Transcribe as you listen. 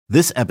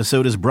This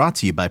episode is brought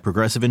to you by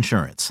Progressive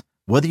Insurance.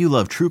 Whether you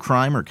love true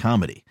crime or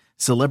comedy,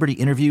 celebrity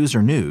interviews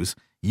or news,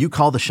 you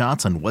call the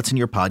shots on what's in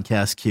your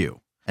podcast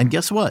queue. And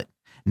guess what?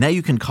 Now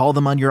you can call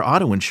them on your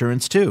auto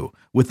insurance too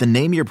with the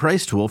Name Your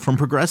Price tool from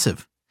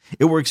Progressive.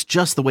 It works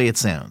just the way it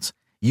sounds.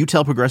 You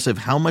tell Progressive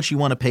how much you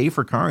want to pay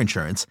for car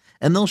insurance,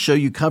 and they'll show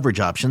you coverage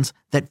options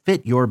that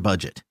fit your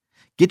budget.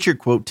 Get your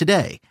quote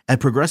today at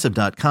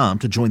Progressive.com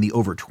to join the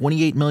over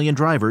 28 million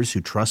drivers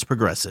who trust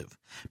Progressive.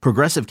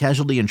 Progressive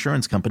Casualty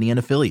Insurance Company and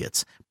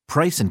Affiliates.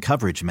 Price and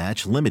coverage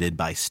match limited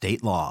by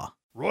state law.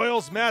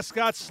 Royals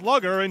mascot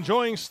Slugger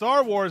enjoying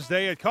Star Wars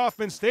Day at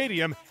Kauffman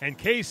Stadium, and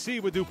KC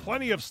would do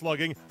plenty of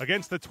slugging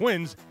against the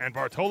Twins and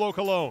Bartolo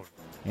Colon.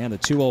 And the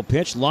 2-0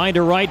 pitch, line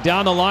to right,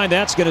 down the line,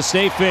 that's going to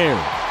stay fair.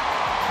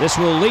 This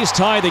will at least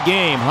tie the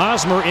game.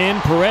 Hosmer in,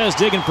 Perez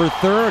digging for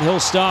third. He'll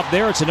stop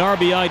there. It's an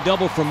RBI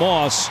double for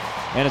Moss,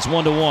 and it's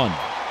 1-1.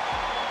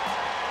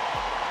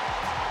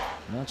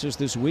 Not just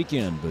this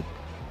weekend, but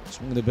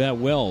swinging the bat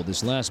well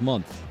this last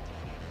month.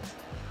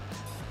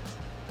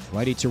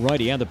 Righty to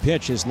righty, and the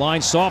pitch is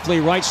lined softly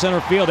right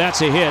center field.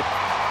 That's a hit.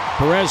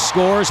 Perez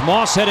scores.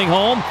 Moss heading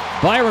home.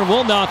 Byron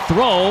will not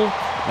throw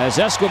as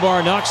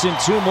Escobar knocks in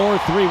two more.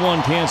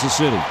 3-1 Kansas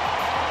City.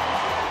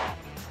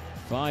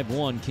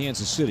 5-1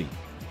 Kansas City.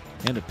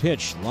 And the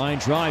pitch, line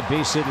drive,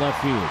 base hit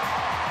left field.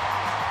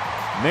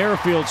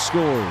 Merrifield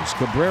scores.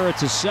 Cabrera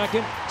to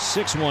second.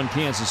 6-1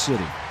 Kansas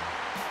City.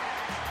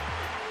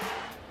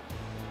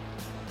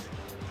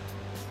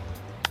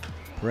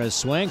 Perez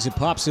swings and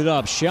pops it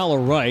up. Shallow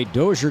right.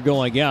 Dozier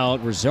going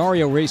out.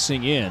 Rosario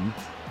racing in.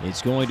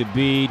 It's going to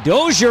be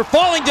Dozier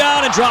falling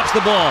down and drops the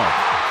ball.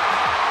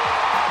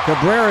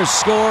 Cabrera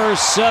scores.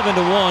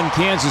 7-1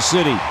 Kansas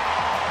City.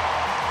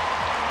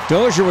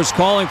 Dozier was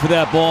calling for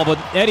that ball, but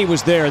Eddie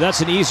was there.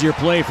 That's an easier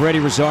play for Eddie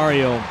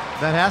Rosario.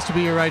 That has to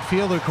be your right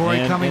fielder, Corey,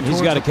 coming and towards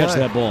he's got to catch play.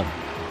 that ball.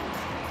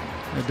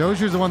 Now,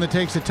 Dozier's the one that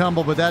takes the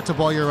tumble, but that's a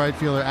ball your right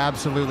fielder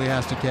absolutely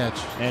has to catch.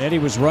 And Eddie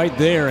was right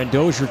there, and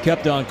Dozier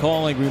kept on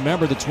calling.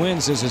 Remember, the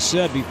Twins, as I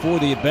said before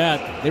the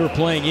at-bat, they were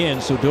playing in,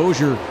 so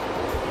Dozier,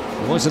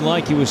 it wasn't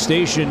like he was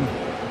stationed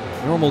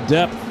normal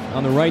depth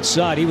on the right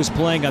side. He was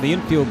playing on the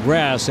infield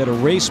grass, had a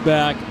race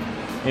back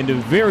into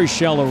very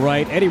shallow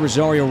right. Eddie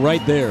Rosario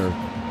right there.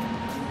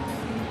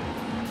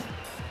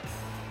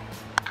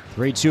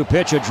 3-2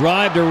 pitch, a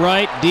drive to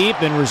right,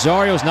 deep, and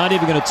Rosario's not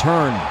even going to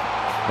turn.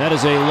 That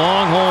is a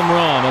long home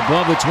run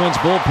above the Twins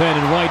bullpen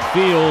in right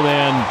field,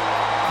 and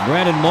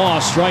Brandon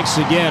Moss strikes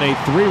again. A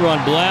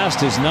 3-run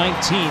blast, his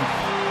 19th.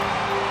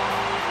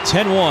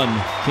 10-1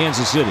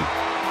 Kansas City.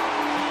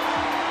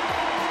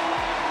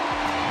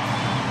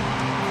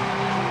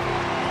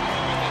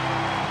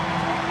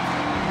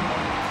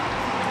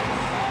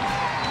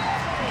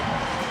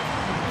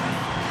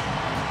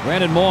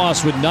 Brandon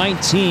Moss with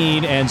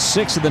 19, and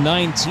 6 of the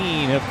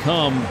 19 have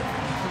come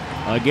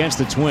against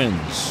the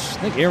Twins.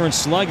 I think Aaron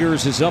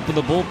Sluggers is up in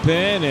the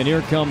bullpen, and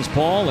here comes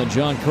Paul, and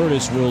John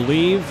Curtis will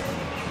leave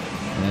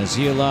as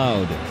he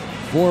allowed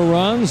 4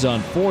 runs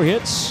on 4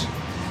 hits,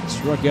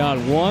 struck out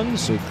 1,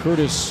 so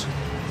Curtis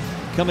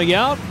coming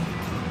out,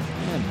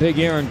 and Big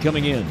Aaron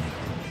coming in.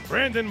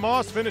 Brandon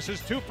Moss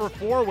finishes 2 for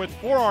 4 with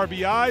 4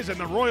 RBIs, and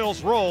the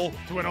Royals roll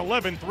to an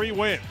 11-3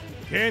 win.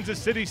 Kansas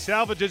City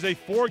salvages a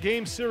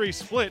 4-game series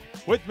split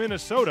with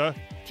Minnesota.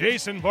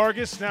 Jason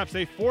Vargas snaps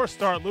a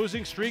 4-start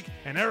losing streak,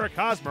 and Eric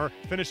Hosmer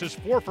finishes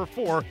 4 for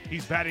 4.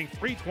 He's batting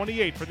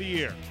 .328 for the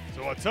year.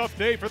 So a tough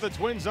day for the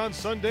Twins on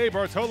Sunday.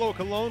 Bartolo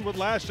Colon would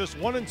last just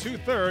 1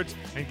 2/3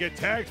 and get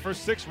tagged for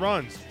 6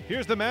 runs.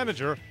 Here's the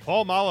manager,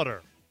 Paul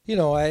Molitor.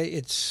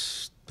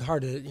 It's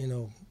hard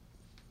to,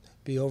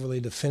 be overly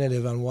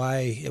definitive on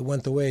why it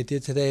went the way it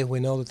did today.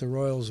 We know that the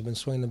Royals have been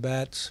swinging the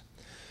bats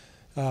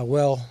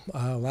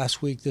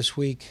last week, this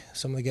week.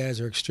 Some of the guys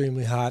are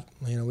extremely hot.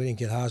 We didn't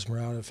get Hosmer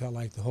out. It felt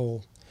like the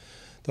whole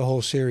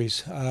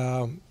series.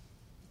 I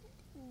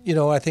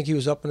think he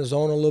was up in his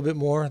zone a little bit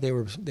more. They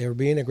were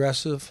being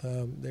aggressive.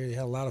 They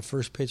had a lot of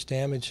first pitch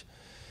damage,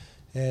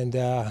 and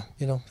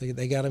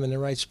they got him in the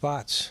right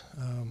spots.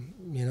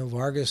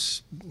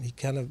 Vargas,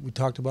 we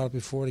talked about it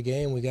before the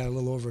game. We got a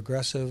little over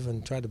aggressive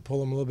and tried to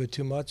pull him a little bit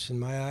too much in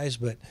my eyes,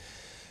 but.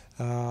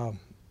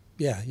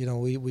 They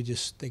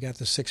got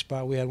the 6th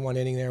spot. We had 1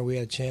 inning there. We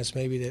had a chance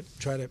maybe to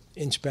try to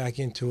inch back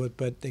into it,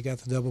 but they got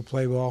the double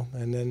play ball,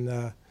 and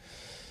then,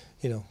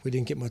 we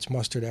didn't get much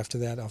mustard after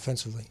that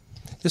offensively.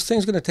 This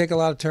thing's going to take a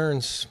lot of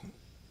turns.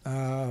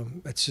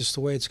 That's just the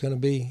way it's going to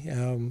be.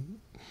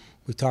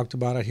 We've talked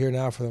about it here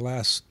now for the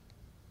last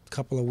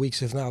couple of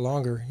weeks, if not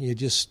longer.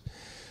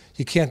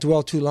 You can't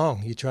dwell too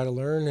long. You try to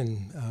learn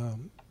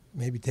and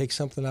maybe take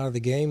something out of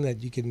the game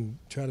that you can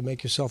try to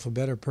make yourself a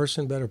better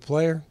person, better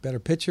player, better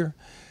pitcher.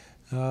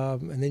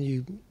 And then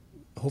you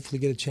hopefully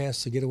get a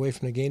chance to get away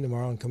from the game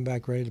tomorrow and come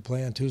back ready to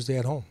play on Tuesday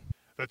at home.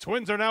 The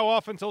Twins are now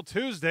off until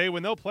Tuesday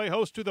when they'll play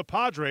host to the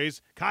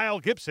Padres. Kyle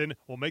Gibson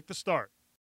will make the start.